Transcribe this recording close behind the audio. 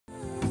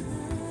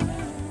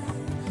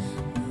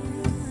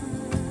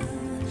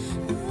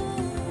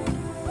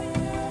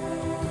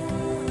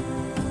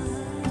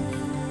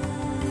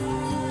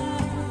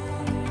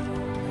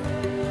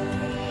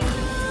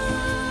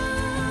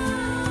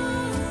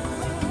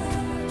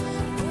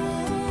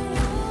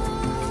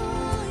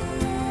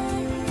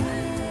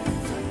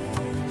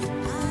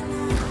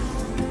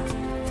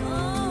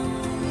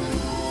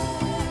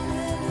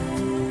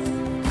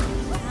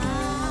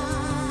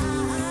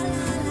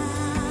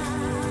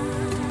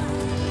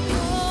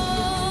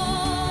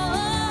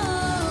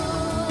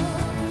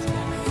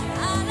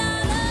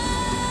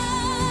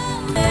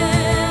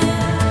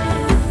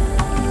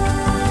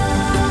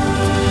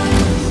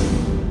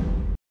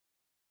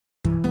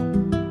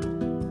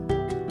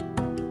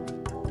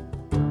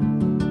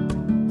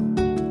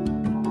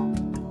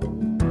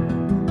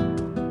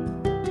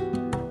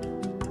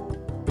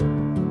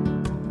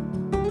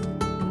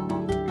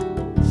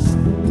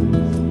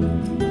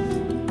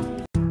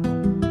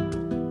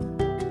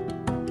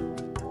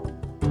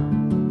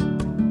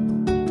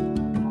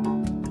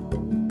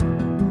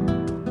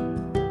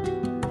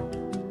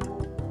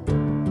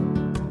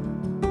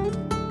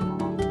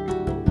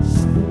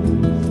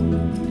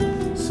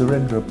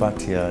Surendra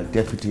Bhatia,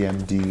 Deputy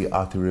MD,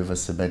 Arthur River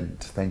Cement.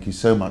 Thank you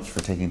so much for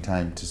taking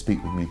time to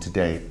speak with me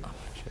today.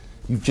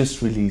 You've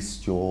just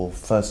released your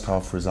first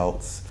half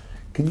results.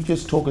 Can you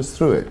just talk us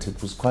through it?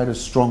 It was quite a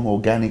strong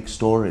organic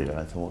story,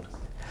 I thought.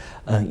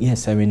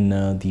 Yes, I mean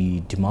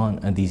the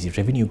demand and the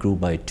revenue grew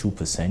by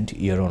 2%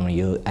 year on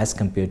year as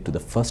compared to the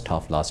first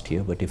half last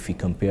year. But if we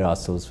compare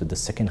ourselves with the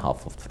second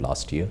half of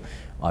last year,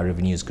 our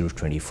revenues grew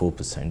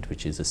 24%,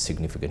 which is a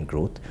significant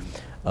growth.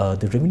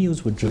 The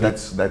revenues were driven.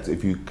 So that's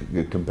if you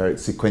compare it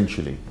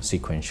sequentially.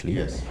 Sequentially,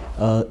 yes.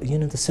 You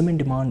know, the cement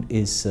demand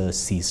is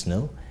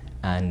seasonal,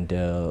 and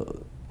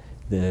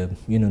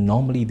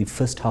normally the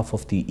first half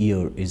of the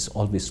year is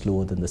always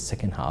slower than the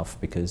second half,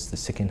 because the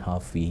second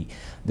half the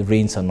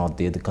rains are not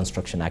there, the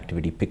construction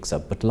activity picks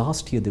up. But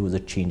last year there was a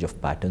change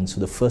of pattern, so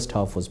the first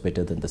half was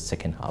better than the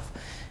second half.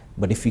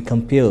 But if we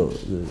compare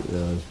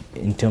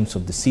in terms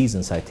of the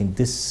seasons, I think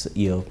this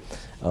year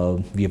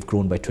we have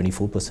grown by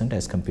 24%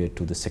 as compared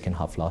to the second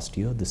half last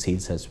year. The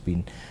sales has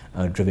been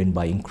driven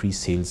by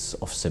increased sales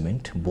of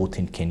cement both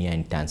in Kenya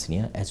and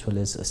Tanzania, as well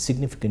as a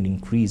significant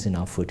increase in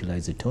our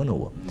fertilizer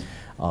turnover.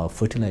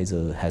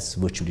 Fertilizer has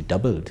virtually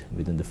doubled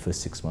within the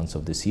first 6 months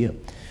of this year.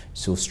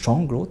 So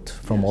strong growth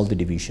from all the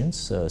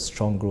divisions,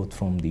 strong growth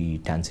from the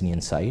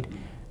Tanzanian side,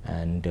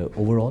 and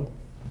overall.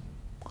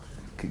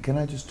 Can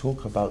I just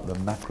talk about the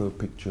macro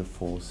picture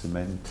for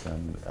cement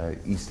and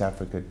East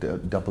Africa,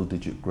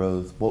 double-digit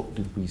growth? What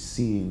did we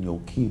see in your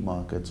key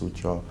markets,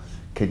 which are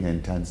Kenya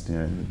and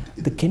Tanzania?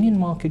 The Kenyan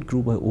market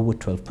grew by over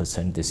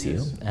 12% this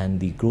year, and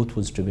the growth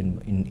was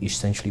driven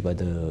essentially by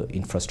the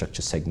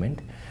infrastructure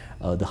segment.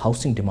 The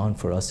housing demand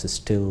for us is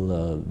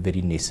still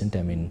very nascent.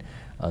 I mean,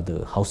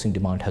 the housing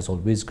demand has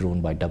always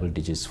grown by double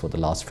digits for the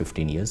last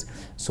 15 years.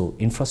 So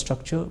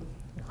infrastructure,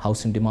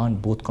 housing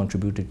demand both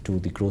contributed to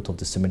the growth of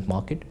the cement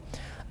market.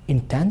 In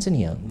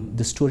Tanzania,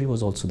 the story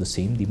was also the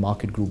same. The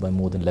market grew by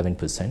more than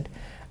 11%,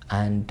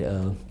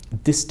 and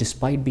this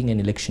despite being an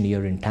election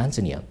year in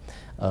Tanzania.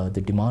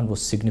 The demand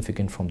was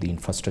significant from the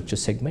infrastructure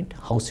segment.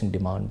 Housing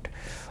demand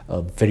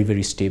very,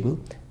 very stable.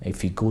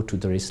 If we go to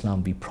Dar es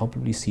Salaam, we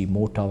probably see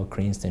more tower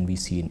cranes than we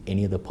see in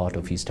any other part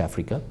of East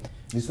Africa.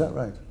 Is that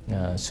right?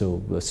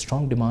 So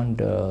strong demand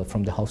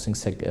from the housing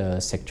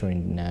sector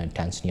in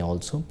Tanzania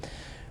also.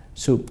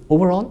 So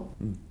overall.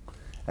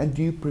 And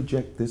do you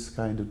project this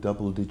kind of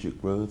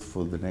double-digit growth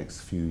for the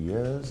next few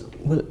years?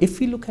 Well, if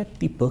we look at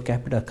the per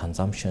capita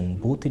consumption,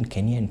 both in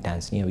Kenya and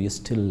Tanzania, we are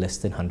still less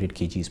than 100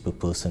 kgs per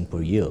person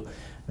per year.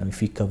 Now,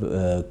 if we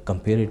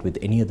compare it with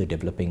any other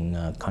developing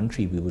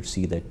country, we would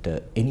see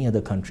that any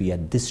other country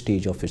at this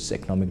stage of its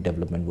economic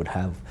development would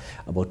have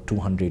about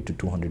 200 to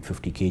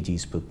 250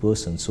 kgs per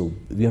person. So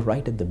we are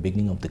right at the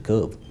beginning of the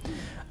curve.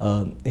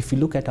 If we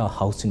look at our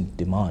housing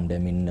demand, I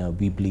mean,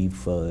 we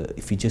believe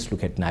if we just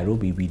look at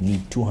Nairobi, we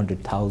need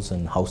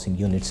 200,000 housing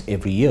units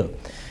every year.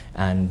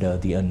 And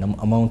the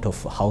amount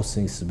of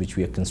houses which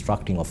we are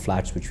constructing, or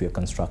flats which we are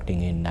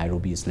constructing in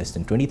Nairobi, is less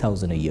than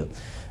 20,000 a year.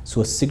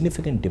 So a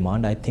significant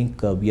demand. I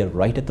think we are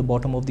right at the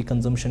bottom of the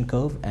consumption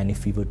curve. And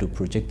if we were to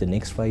project the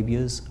next 5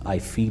 years, I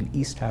feel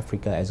East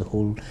Africa as a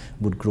whole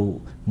would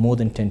grow more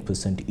than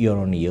 10% year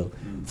on year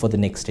for the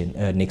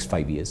next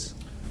 5 years.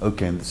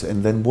 Okay,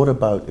 and then what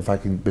about, if I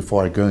can,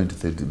 before I go into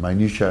the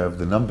minutiae of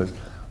the numbers,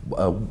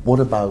 what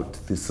about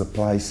the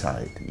supply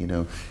side? You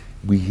know,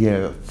 we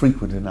hear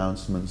frequent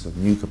announcements of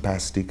new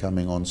capacity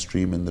coming on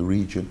stream in the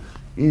region.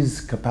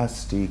 Is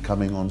capacity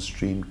coming on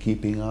stream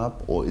keeping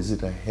up, or is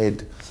it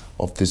ahead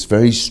of this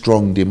very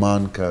strong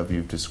demand curve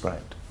you've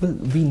described? Well,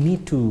 we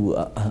need to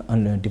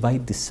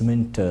divide the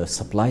cement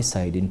supply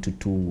side into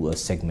two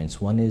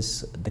segments. One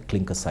is the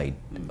clinker side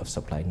of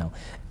supply. Now,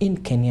 in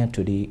Kenya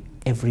today,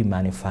 every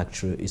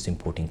manufacturer is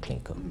importing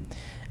clinker.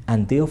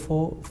 And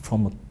therefore,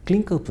 from a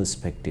clinker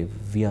perspective,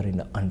 we are in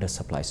an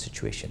undersupply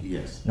situation.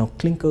 Yes. Now,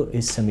 clinker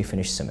is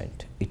semi-finished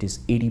cement. It is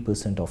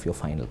 80% of your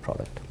final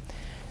product.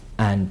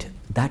 And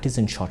that is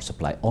in short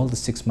supply. All the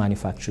 6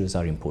 manufacturers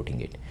are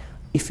importing it.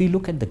 If we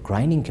look at the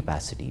grinding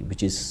capacity,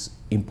 which is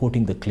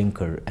importing the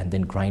clinker and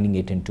then grinding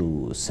it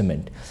into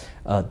cement,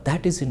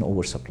 that is in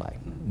oversupply.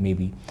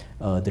 Maybe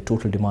the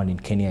total demand in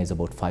Kenya is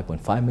about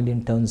 5.5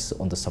 million tons.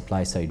 On the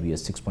supply side, we are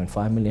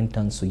 6.5 million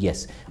tons. So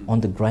yes,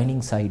 on the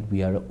grinding side,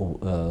 we are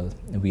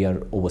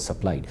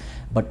oversupplied.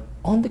 But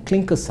on the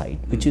clinker side,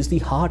 which is the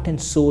heart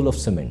and soul of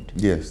cement.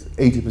 Yes,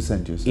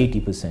 80% you said.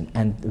 80%.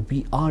 And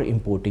we are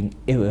importing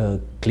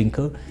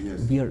clinker.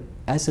 Yes. We are,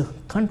 as a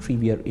country,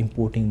 we are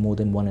importing more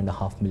than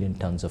 1.5 million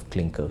tons of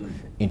clinker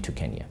into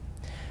Kenya.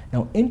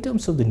 Now, in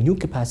terms of the new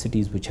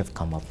capacities which have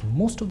come up,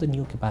 most of the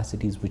new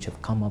capacities which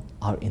have come up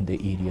are in the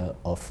area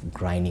of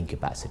grinding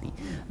capacity.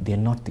 They are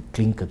not the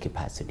clinker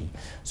capacity.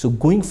 So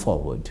going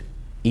forward,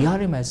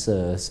 ARM has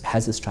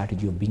a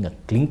strategy of being a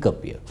clinker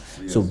player.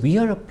 Yes. So we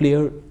are a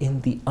player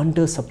in the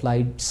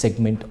undersupplied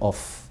segment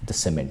of the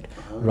cement,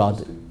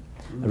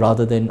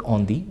 rather than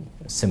on the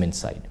cement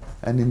side.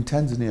 And in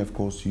Tanzania, of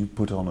course, you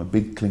put on a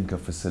big clinker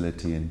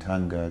facility in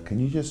Tanga. Can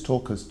you just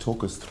talk us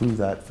through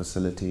that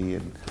facility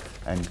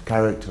and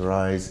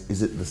characterize,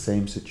 is it the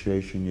same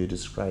situation you're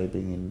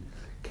describing in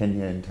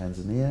Kenya and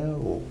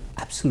Tanzania, or?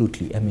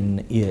 Absolutely. I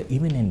mean,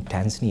 even in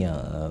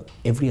Tanzania,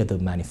 every other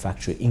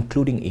manufacturer,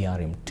 including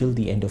ARM, till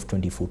the end of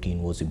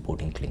 2014 was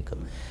importing clinker.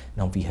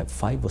 Now we have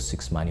 5 or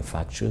 6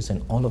 manufacturers,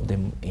 and all of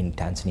them in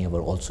Tanzania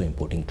were also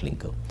importing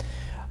clinker.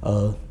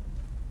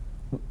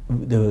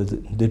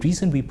 The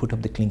reason we put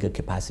up the clinker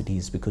capacity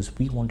is because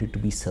we wanted to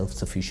be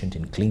self-sufficient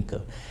in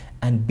clinker,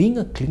 and being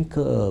a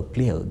clinker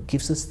player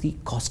gives us the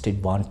cost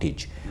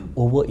advantage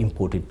over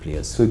imported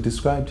players. So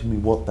describe to me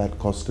what that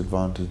cost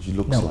advantage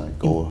looks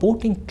like.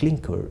 Importing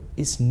clinker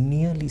is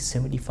nearly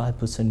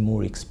 75%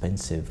 more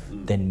expensive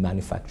than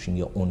manufacturing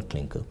your own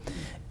clinker.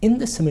 In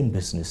the cement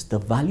business, the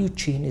value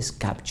chain is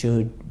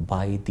captured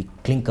by the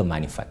clinker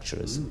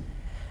manufacturers.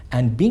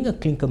 And being a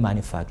clinker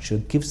manufacturer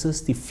gives us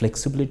the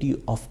flexibility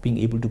of being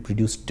able to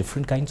produce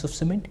different kinds of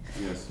cement.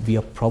 Yes. We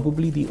are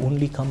probably the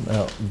only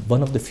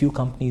one of the few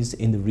companies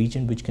in the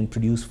region which can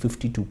produce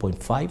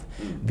 52.5,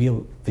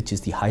 which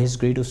is the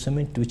highest grade of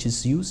cement which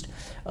is used.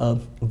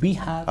 We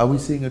have. Are we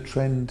seeing a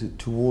trend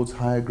towards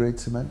higher grade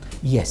cement?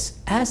 Yes,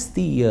 as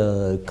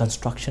the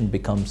construction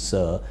becomes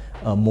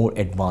more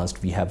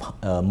advanced, we have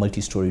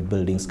multi-storied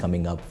buildings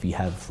coming up, we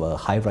have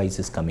high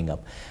rises coming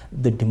up.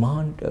 The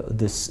demand,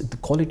 the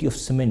quality of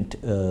cement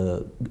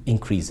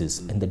increases,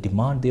 and the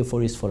demand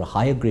therefore is for a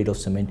higher grade of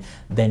cement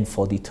than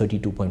for the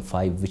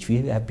 32.5 which we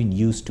have been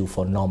used to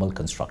for normal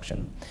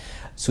construction.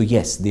 So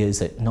yes, there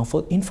is now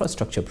for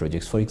infrastructure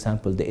projects, for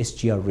example, the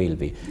SGR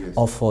railway, yes,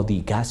 or for the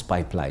gas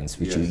pipelines,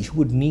 which yes, you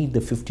would need the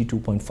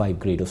 52.5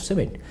 grade of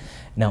cement.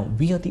 Now,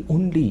 we are the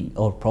only,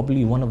 or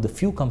probably one of the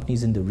few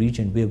companies in the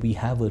region where we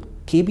have a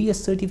KBS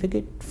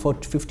certificate for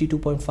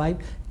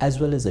 52.5 as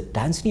well as a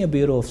Tanzania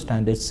Bureau of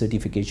Standards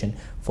certification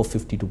for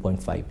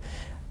 52.5.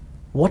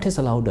 What has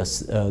allowed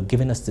us,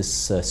 given us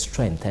this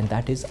strength, and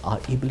that is our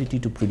ability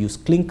to produce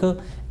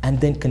clinker and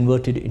then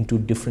convert it into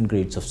different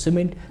grades of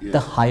cement, yes, the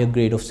higher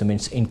grade of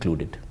cements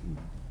included.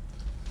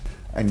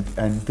 And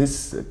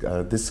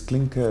this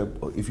clinker,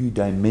 if you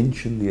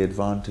dimension the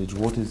advantage,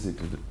 what is it?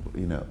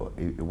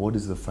 What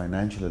is the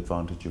financial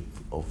advantage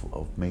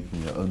of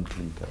making your own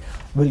clinker?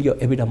 Well, your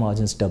EBITDA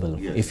margins double,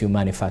 yes, if you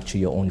manufacture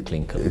your own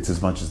clinker. It's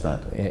as much as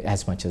that?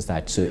 As much as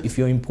that. So if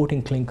you're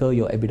importing clinker,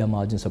 your EBITDA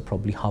margins are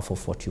probably half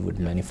of what you would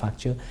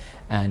manufacture.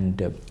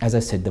 And as I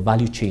said, the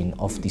value chain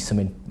of the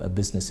cement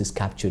business is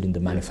captured in the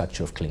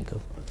manufacture of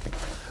clinker. Okay.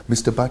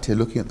 Mr. Bhatia,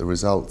 looking at the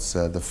results,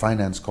 the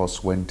finance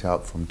costs went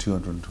up from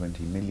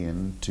 220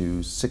 million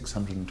to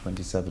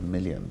 627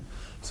 million.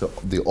 So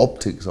the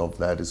optics of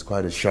that is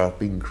quite a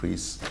sharp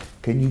increase.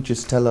 Can you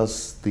just tell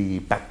us the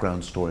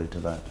background story to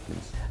that,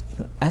 please?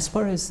 As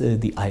far as the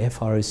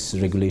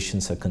IFRS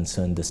regulations are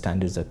concerned, the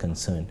standards are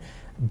concerned,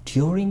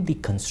 during the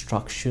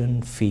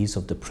construction phase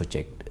of the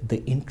project,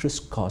 the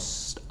interest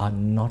costs are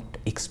not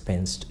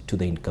expensed to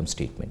the income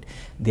statement.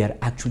 They are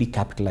actually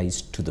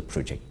capitalized to the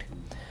project.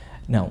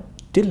 Now,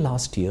 till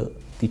last year,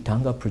 the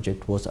Tanga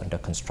project was under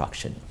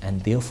construction,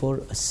 and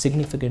therefore a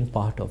significant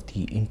part of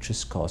the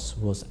interest cost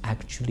was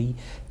actually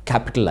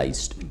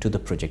capitalized to the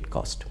project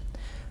cost.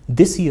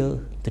 This year,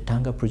 the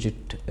Tanga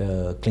project,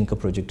 clinker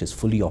project, is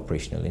fully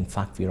operational. In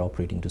fact, we are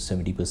operating to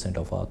 70%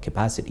 of our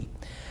capacity.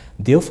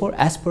 Therefore,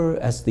 as per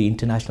the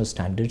international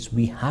standards,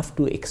 we have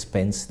to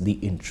expense the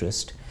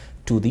interest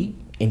to the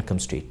income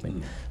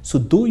statement. So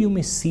though you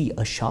may see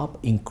a sharp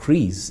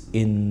increase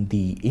in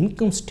the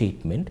income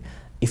statement,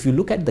 if you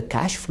look at the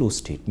cash flow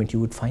statement, you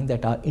would find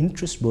that our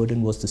interest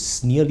burden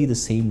was nearly the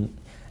same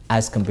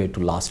as compared to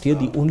last year.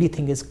 The only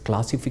thing is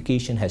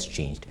classification has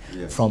changed.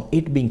 Yes. From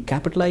it being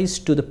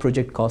capitalized to the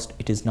project cost,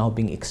 it is now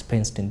being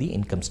expensed in the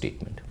income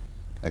statement.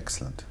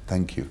 Excellent,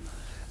 thank you.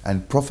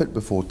 And profit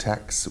before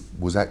tax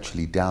was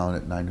actually down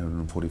at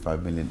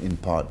 945 million, in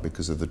part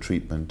because of the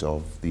treatment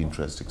of the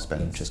interest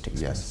expense. Interest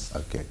expense. Yes,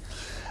 okay.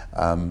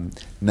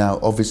 Now,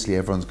 obviously,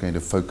 everyone's going to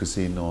focus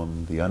in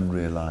on the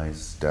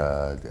unrealized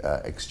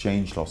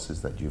exchange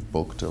losses that you've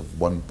booked of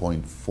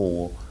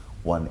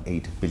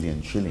 1.418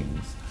 billion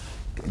shillings.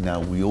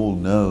 Now, we all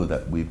know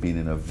that we've been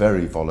in a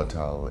very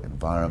volatile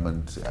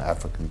environment.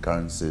 African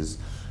currencies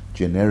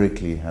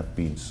generically have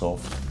been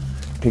soft.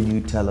 Can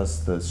you tell us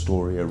the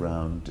story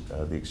around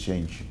the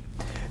exchange?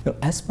 Now,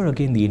 as per,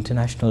 again, the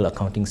international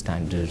accounting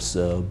standards,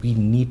 we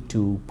need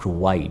to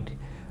provide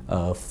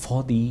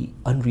for the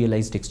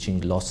unrealized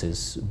exchange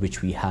losses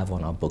which we have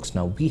on our books.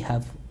 Now, we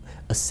have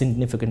a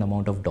significant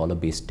amount of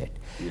dollar-based debt.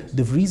 Yes.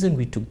 The reason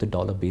we took the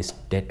dollar-based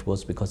debt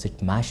was because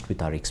it matched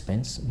with our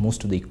expense.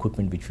 Most of the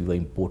equipment which we were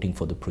importing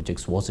for the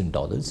projects was in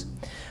dollars.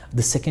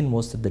 The second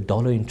was that the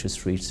dollar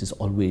interest rates is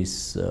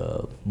always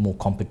more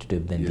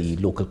competitive than the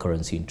local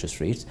currency interest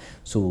rates.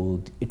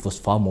 So it was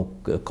far more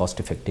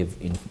cost-effective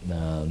in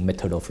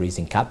method of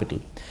raising capital.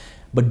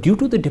 But due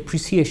to the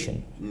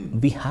depreciation,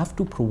 we have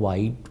to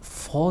provide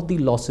for the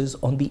losses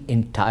on the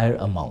entire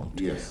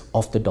amount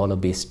of the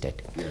dollar-based debt.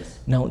 Yes.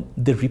 Now,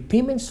 the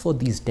repayments for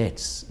these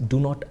debts do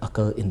not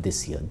occur in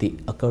this year. They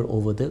occur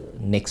over the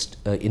next,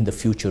 in the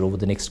future, over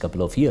the next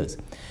couple of years.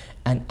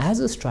 And as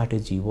a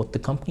strategy, what the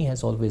company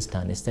has always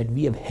done is that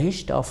we have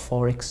hedged our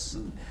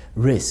forex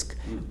risk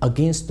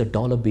against the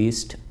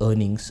dollar-based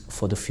earnings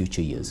for the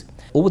future years.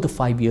 Over the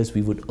 5 years,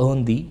 we would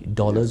earn the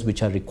dollars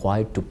which are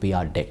required to pay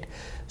our debt.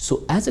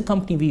 So as a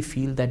company, we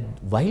feel that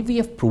while we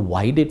have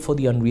provided for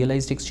the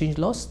unrealized exchange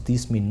loss,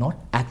 these may not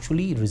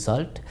actually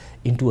result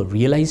into a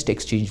realized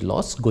exchange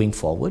loss going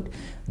forward.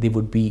 They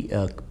would be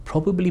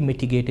probably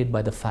mitigated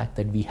by the fact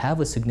that we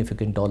have a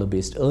significant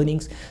dollar-based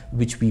earnings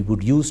which we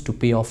would use to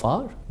pay off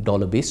our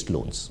dollar-based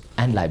loans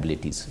and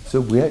liabilities.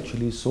 So we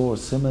actually saw a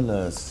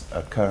similar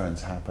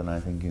occurrence happen, I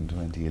think, in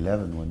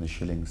 2011 when the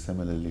shilling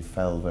similarly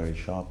fell very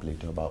sharply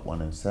to about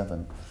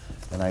 107.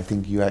 And I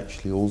think you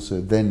actually also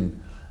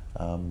then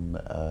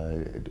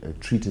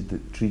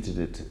treated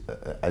it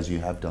as you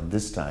have done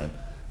this time,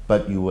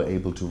 but you were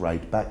able to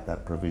write back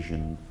that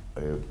provision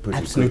pretty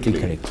Absolutely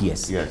quickly. Correct.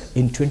 Yes. Yes.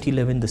 In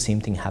 2011, the same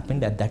thing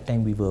happened. At that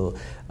time, we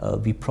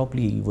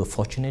probably were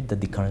fortunate that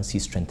the currency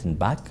strengthened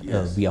back.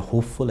 Yes. We are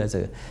hopeful as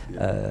a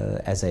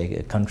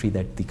country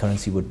that the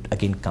currency would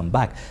again come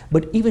back.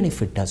 But even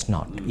if it does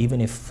not, even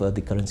if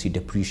the currency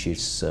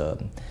depreciates,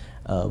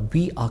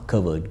 we are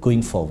covered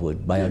going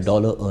forward by our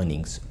dollar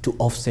earnings to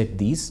offset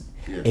these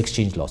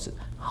exchange losses.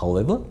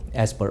 However,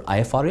 as per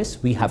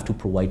IFRS, we have to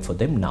provide for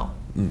them now.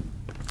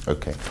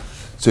 Okay,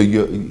 so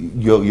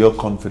you're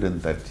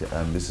confident that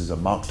this is a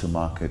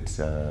mark-to-market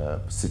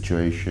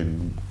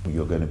situation.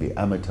 You're going to be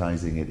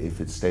amortizing it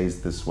if it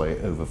stays this way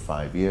over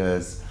 5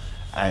 years,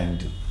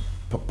 and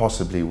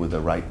possibly with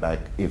a write back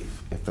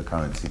if the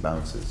currency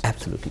bounces.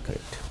 Absolutely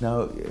correct.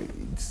 Now,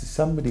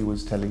 somebody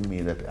was telling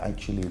me that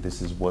actually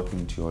this is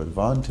working to your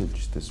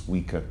advantage, this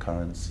weaker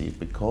currency,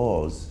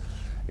 because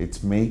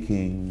it's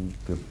making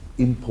the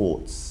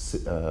imports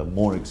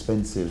more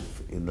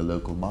expensive in the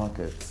local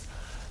markets,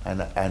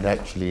 and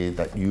actually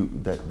that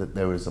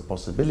there is a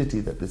possibility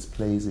that this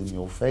plays in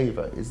your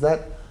favor. Is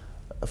that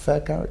a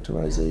fair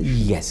characterization?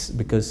 Yes,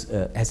 because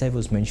as I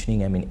was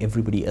mentioning, I mean,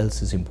 everybody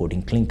else is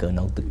importing clinker.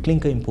 Now the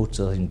clinker imports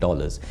are in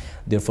dollars,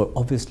 therefore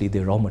obviously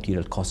the raw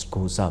material cost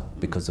goes up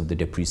because of the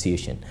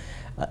depreciation.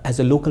 As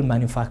a local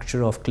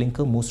manufacturer of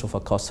clinker, most of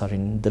our costs are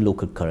in the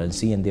local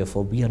currency, and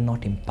therefore we are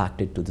not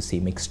impacted to the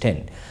same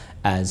extent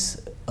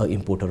as an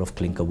importer of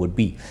clinker would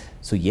be.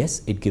 So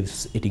yes, it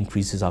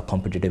increases our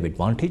competitive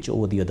advantage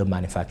over the other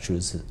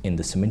manufacturers in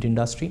the cement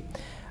industry.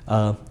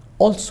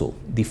 Also,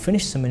 the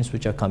finished cements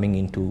which are coming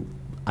into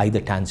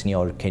either Tanzania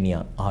or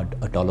Kenya are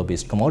a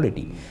dollar-based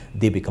commodity.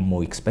 They become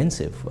more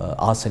expensive.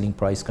 Our selling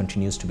price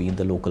continues to be in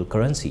the local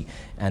currency,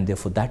 and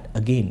therefore that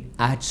again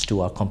adds to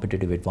our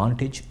competitive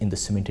advantage in the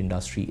cement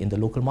industry in the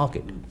local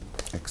market.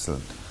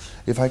 Excellent.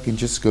 If I can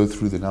just go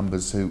through the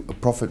numbers, so a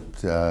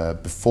profit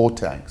before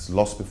tax,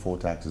 loss before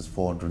tax is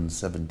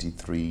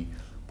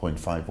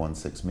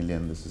 473.516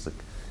 million. This is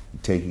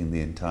taking the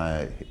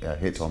entire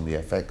hit on the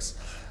FX.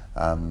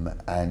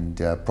 And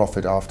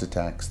profit after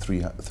tax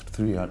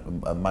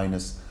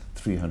minus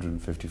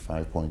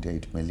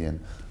 355.8 million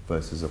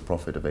versus a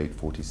profit of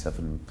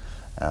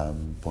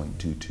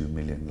 847.22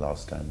 million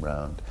last time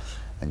round.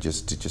 And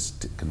just to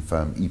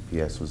confirm,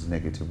 EPS was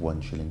negative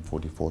 1 shilling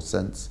 44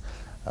 cents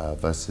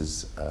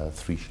versus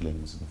 3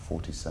 shillings and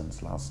 40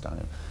 cents last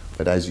time.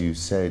 But as you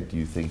said,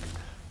 you think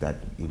that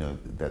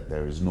that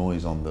there is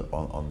noise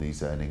on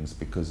these earnings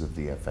because of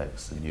the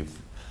FX, and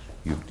you've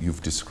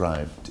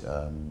described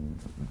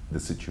the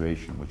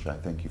situation, which I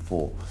thank you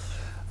for.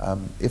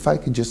 If I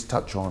can just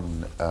touch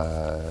on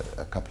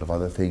a couple of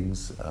other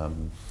things,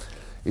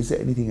 is there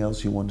anything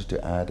else you wanted to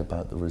add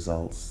about the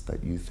results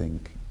that you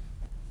think?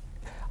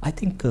 I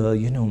think,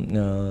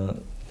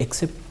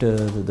 except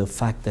the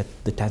fact that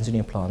the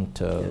Tanzania plant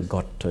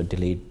got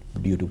delayed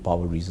due to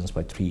power reasons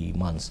by 3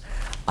 months.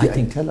 I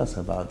think. Tell us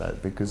about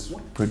that, because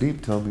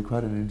Pradeep told me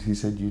quite an. He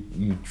said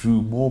you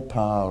drew more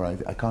power.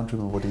 I can't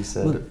remember what he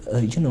said. Well,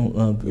 you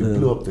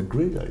blew up the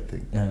grid, I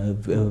think.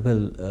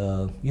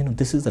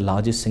 This is the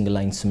largest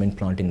single-line cement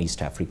plant in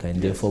East Africa,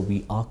 and therefore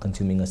we are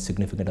consuming a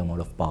significant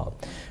amount of power.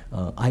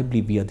 I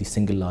believe we are the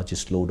single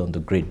largest load on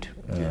the grid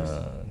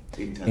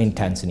in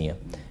Tanzania.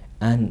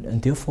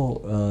 And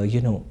therefore,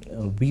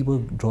 we were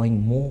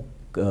drawing more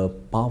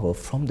power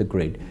from the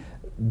grid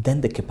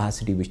than the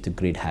capacity which the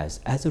grid has,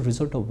 as a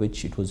result of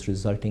which it was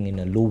resulting in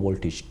a low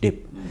voltage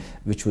dip,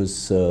 which was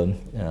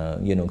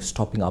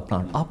stopping our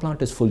plant. Our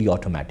plant is fully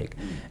automatic,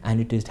 and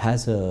it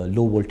has a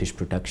low voltage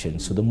protection.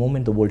 So the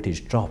moment the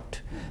voltage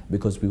dropped,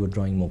 because we were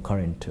drawing more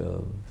current,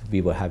 we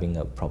were having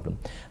a problem.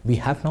 We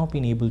have now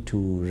been able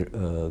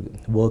to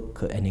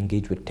work and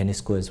engage with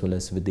TENESCO as well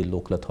as with the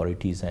local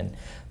authorities, and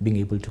being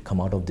able to come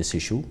out of this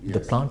issue. Yes. The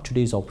plant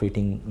today is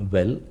operating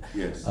well.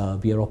 Yes.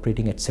 We are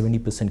operating at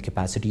 70%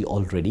 capacity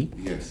already.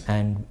 Yes.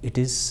 And it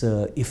is,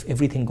 if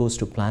everything goes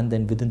to plan,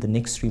 then within the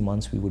next 3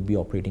 months we would be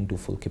operating to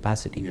full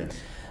capacity. Yes.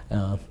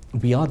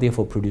 We are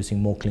therefore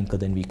producing more clinker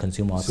than we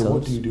consume ourselves. So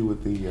what do you do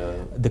with the...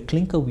 The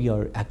clinker we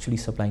are actually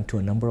supplying to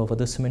a number of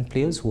other cement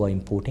players who are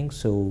importing.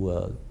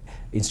 So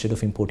Instead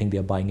of importing, they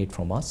are buying it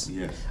from us.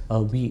 Yes.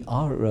 We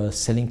are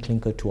selling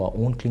clinker to our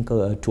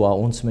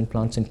own cement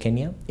plants in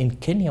Kenya. In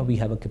Kenya, we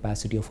have a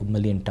capacity of 1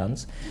 million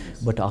tons,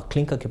 Yes. but our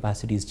clinker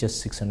capacity is just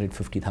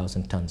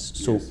 650,000 tons.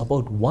 So Yes.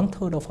 about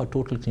 1/3 of our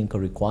total clinker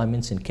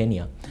requirements in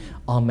Kenya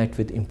are met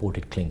with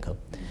imported clinker.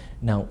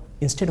 Now,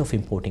 instead of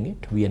importing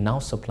it, we are now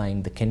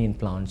supplying the Kenyan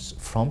plants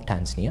from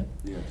Tanzania.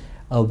 Yes.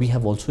 We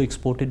have also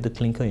exported the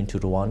clinker into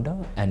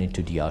Rwanda and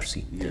into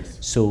DRC. Yes.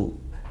 So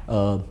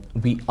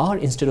we are,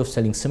 instead of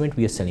selling cement,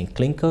 we are selling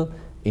clinker.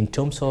 In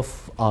terms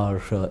of our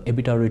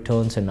EBITDA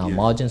returns and our Yes.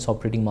 margins,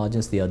 operating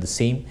margins, they are the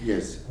same.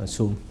 Yes.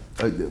 So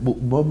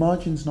were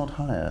margins not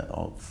higher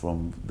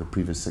from the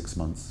previous 6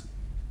 months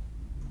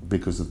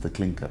because of the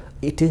clinker?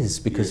 it is,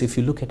 because Yes. if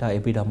you look at our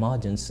EBITDA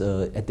margins,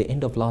 at the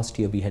end of last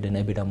year, we had an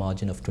EBITDA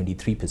margin of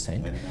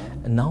 23%.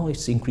 And now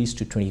it's increased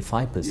to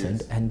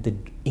 25%. Yes. And the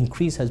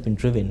increase has been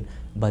driven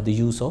by the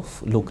use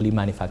of locally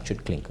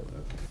manufactured clinker.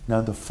 Now,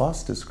 the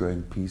fastest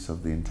growing piece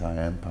of the entire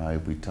empire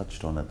we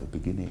touched on at the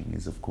beginning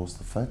is, of course,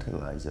 the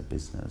fertilizer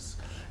business.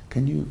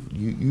 Can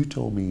you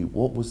told me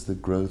what was the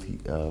growth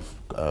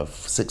of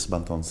 6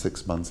 months on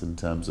 6 months in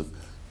terms of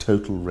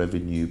total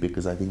revenue,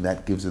 because I think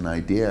that gives an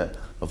idea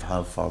of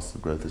how fast the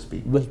growth has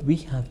been. Well, we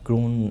have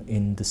grown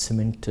in the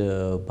cement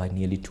by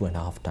nearly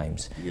 2.5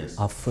 times. Yes,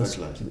 Our first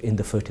fertilizer. in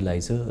the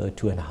fertilizer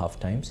 2.5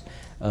 times.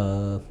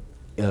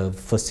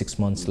 First 6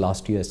 months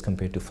last year as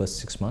compared to first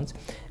 6 months,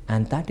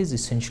 and that is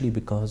essentially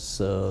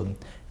because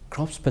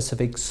crop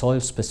specific, soil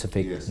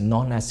specific, Yes.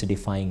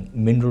 non-acidifying,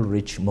 mineral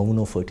rich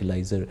mono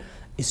fertilizer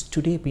is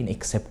today being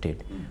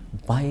accepted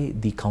by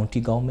the county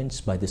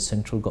governments, by the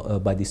central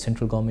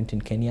government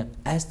in Kenya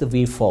as the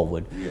way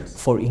forward Yes.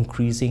 for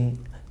increasing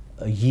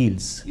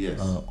yields Yes.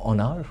 on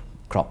our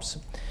crops.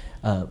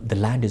 The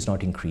land is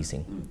not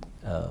increasing.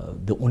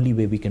 The only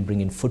way we can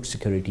bring in food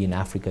security in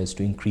Africa is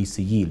to increase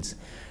the yields.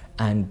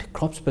 And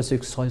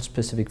crop-specific,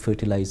 soil-specific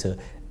fertilizer,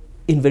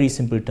 in very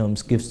simple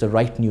terms, gives the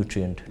right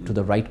nutrient to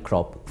the right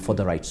crop for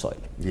the right soil.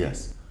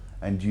 Yes.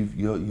 And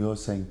you're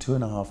saying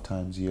 2.5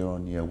 times year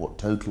on year, what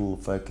total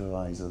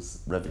fertilizers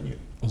revenue?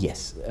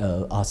 Yes,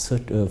 our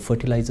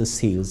fertilizer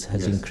sales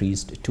has Yes.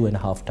 increased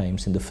 2.5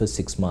 times in the first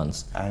 6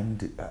 months.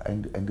 And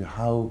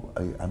how,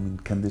 I mean,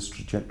 can this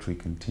trajectory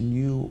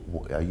continue?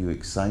 Are you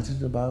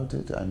excited about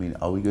it? I mean,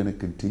 are we going to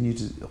continue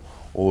to,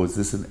 or is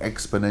this an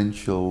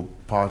exponential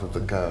part of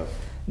the curve?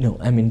 No,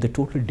 I mean the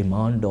total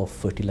demand of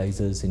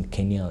fertilizers in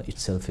Kenya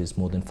itself is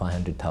more than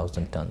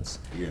 500,000 tons.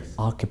 Yes.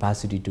 Our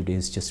capacity today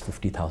is just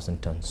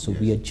 50,000 tons. So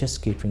we Yes. are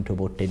just catering to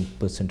about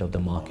 10% of the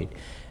market,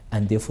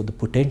 and therefore the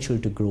potential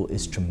to grow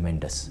is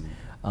tremendous.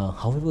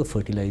 However,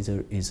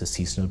 fertilizer is a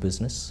seasonal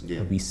business.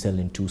 Yeah. We sell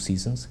in 2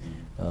 seasons.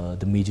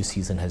 The major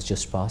season has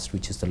just passed,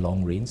 which is the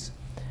long rains.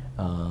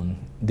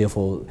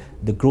 Therefore,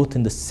 the growth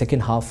in the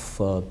second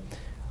half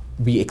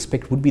we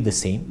expect would be the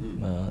same.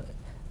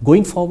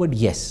 Going forward,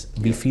 yes,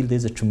 we feel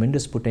there's a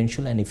tremendous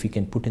potential, and if we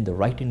can put in the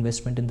right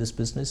investment in this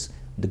business,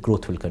 the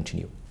growth will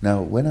continue.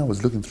 Now, when I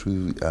was looking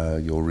through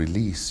your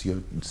release,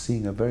 you're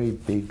seeing a very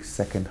big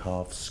second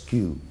half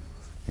skew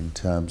in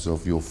terms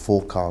of your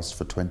forecast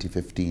for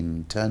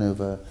 2015.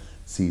 Turnover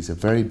sees a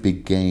very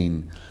big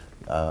gain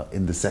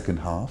in the second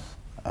half,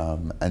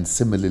 and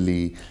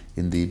similarly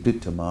in the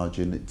EBITDA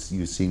margin,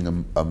 you're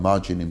seeing a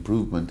margin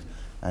improvement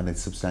and a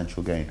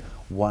substantial gain.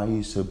 Why are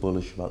you so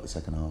bullish about the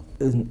second half?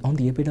 On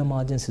the EBITDA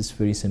margins, it's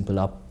very simple.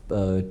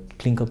 Our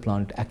clinker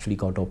plant actually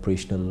got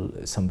operational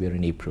somewhere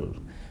in April.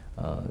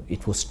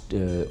 It was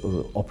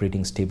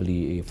operating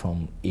stably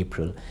from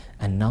April,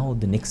 and now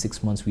the next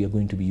 6 months we are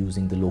going to be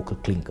using the local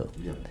clinker.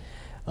 Yeah.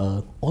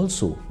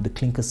 Also, the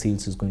clinker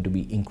sales is going to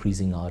be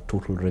increasing our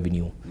total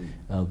revenue.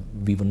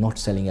 We were not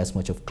selling as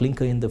much of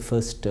clinker in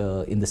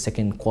the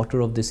second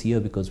quarter of this year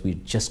because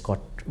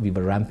we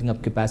were ramping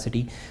up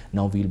capacity.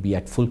 Now we'll be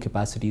at full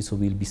capacity, so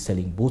we'll be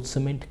selling both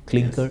cement,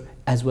 clinker, Yes.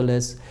 as well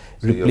as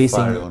So replacing.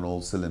 you're firing on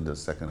all cylinders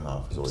second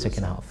half. Is what you're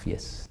Second saying. half,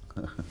 yes.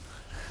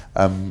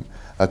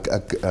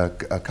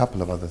 A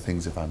couple of other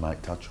things, if I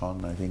might touch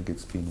on. I think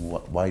it's been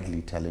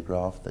widely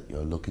telegraphed that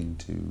you're looking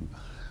to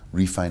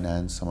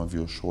refinance some of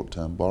your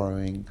short-term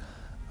borrowing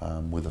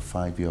with a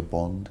 5-year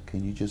bond.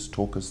 Can you just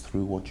talk us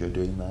through what you're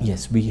doing there?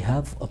 Yes, we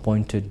have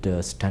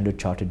appointed Standard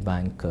Chartered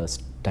Bank,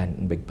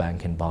 Stanbic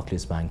Bank and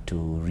Barclays Bank to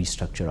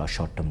restructure our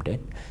short-term debt.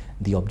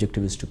 The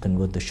objective is to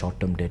convert the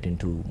short-term debt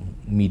into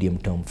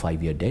medium-term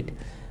 5-year debt.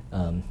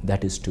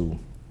 That is to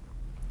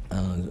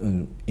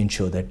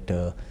ensure that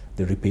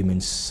the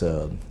repayments,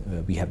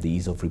 we have the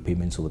ease of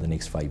repayments over the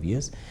next 5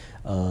 years.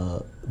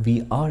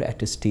 We are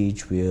at a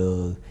stage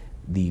where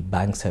the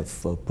banks have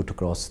put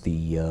across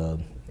the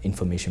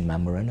information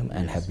memorandum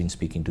and have been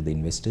speaking to the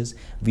investors.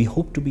 We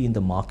hope to be in the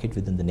market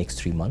within the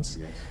next 3 months.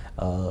 Yes.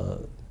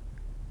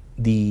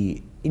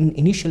 The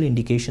initial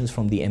indications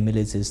from the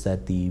MLAs is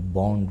that the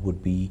bond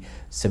would be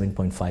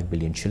 7.5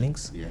 billion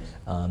shillings. Yes.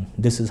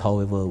 This is,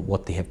 however,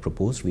 what they have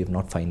proposed. We have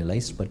not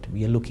finalized, but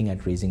we are looking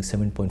at raising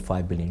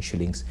 7.5 billion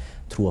shillings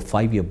through a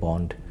 5-year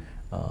bond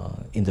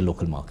in the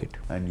local market.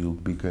 And you'll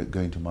be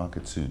going to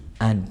market soon?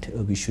 And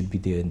we should be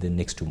there in the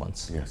next 2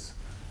 months. Yes.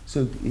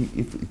 So,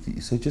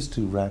 so just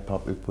to wrap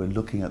up, if we're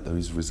looking at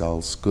those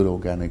results, good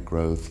organic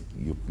growth,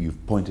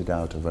 you've pointed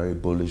out a very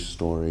bullish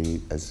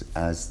story as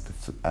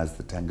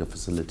the Tanga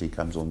facility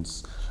comes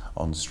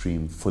on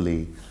stream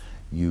fully.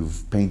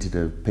 You've painted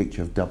a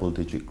picture of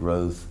double-digit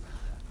growth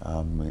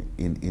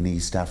in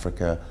East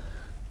Africa.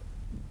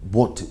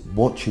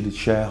 What should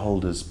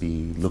shareholders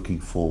be looking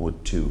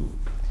forward to?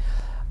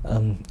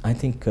 I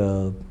think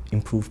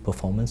improved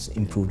performance,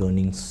 improved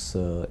earnings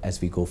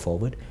as we go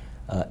forward.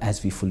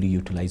 As we fully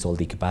utilize all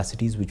the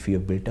capacities which we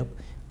have built up.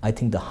 I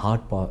think the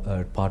hard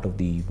part of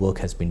the work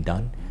has been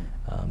done.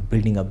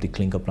 Building up the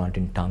clinker plant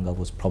in Tanga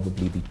was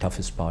probably the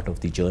toughest part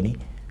of the journey.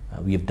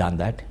 We have done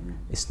that.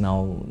 It's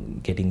now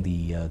getting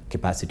the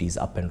capacities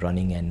up and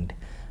running and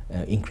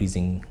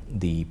increasing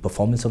the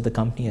performance of the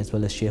company as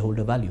well as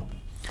shareholder value.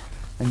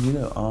 And you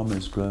know, ARM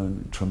has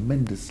grown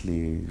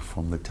tremendously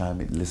from the time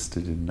it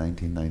listed in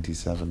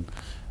 1997.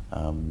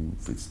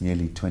 It's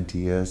nearly 20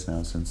 years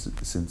now since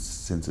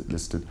it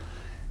listed.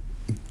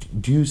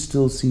 Do you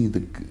still see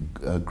the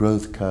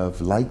growth curve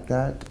like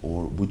that,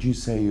 or would you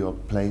say you're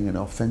playing an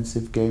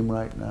offensive game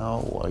right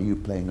now, or are you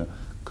playing a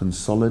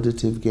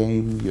consolidative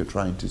game? You're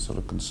trying to sort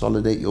of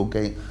consolidate your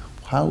game.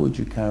 How would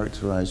you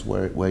characterize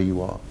where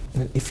you are?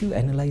 Well, if you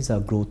analyze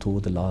our growth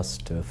over the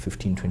last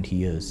 15-20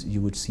 years,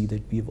 you would see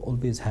that we've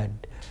always had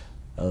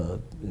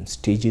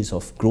stages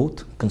of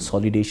growth,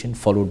 consolidation,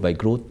 followed by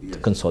growth, yes.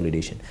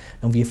 Consolidation.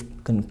 Now we have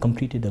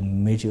completed a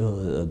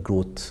major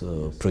growth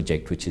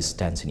project, which is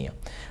Tanzania.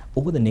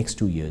 Over the next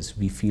 2 years,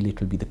 we feel it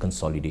will be the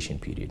consolidation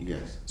period.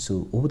 Yes.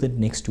 So over the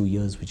next 2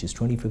 years, which is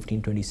 2015,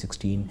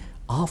 2016,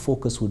 our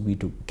focus would be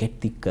to get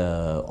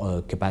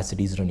the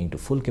capacities running to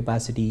full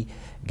capacity,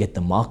 get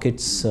the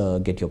markets,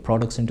 get your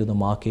products into the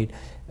market,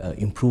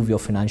 improve your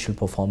financial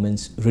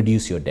performance,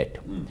 reduce your debt.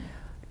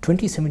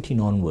 2017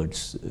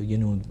 onwards, you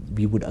know,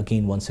 we would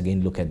once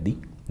again look at the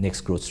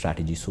next growth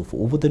strategy. So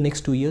for over the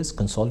next 2 years,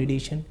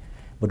 consolidation,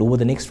 but over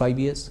the next 5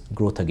 years,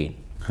 growth again.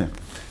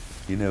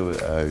 You know,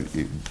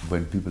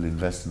 when people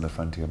invest in the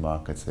frontier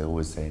markets, they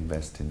always say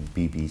invest in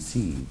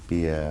BBC,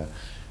 beer,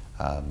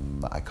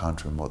 I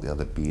can't remember what the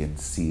other B and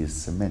C is,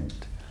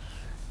 cement.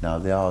 Now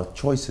there are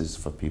choices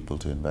for people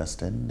to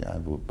invest in.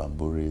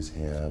 Bamburi is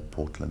here,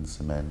 Portland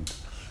Cement,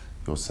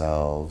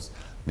 yourselves.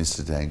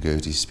 Mr.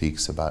 Dangote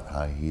speaks about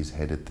how he's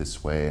headed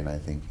this way, and I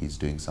think he's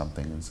doing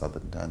something in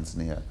southern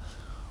Tanzania.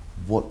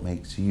 What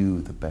makes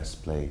you the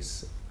best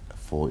place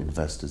for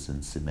investors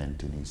in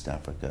cement in East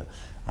Africa?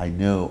 I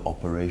know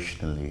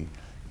operationally,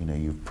 you know,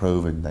 you've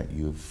proven that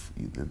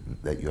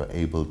you're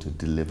able to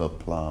deliver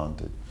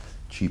plant at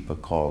cheaper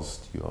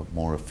cost, you're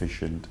more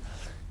efficient.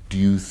 Do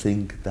you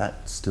think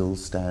that still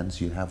stands?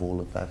 You have all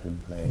of that in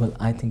play? Well,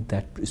 I think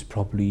that is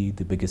probably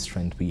the biggest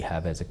strength we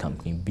have as a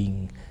company,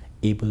 being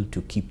able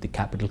to keep the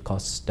capital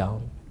costs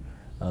down,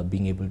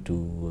 being able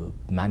to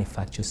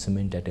manufacture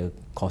cement at a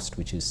cost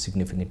which is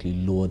significantly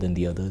lower than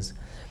the others.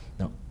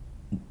 Now,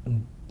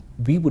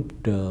 we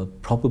would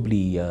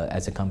probably,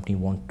 as a company,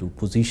 want to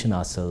position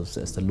ourselves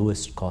as the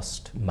lowest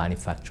cost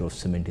manufacturer of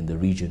cement in the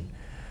region.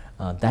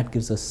 That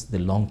gives us the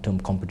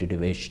long-term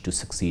competitive edge to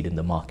succeed in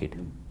the market.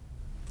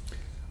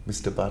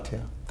 Mr.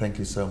 Bhatia, thank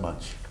you so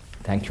much.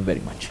 Thank you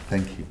very much.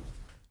 Thank you.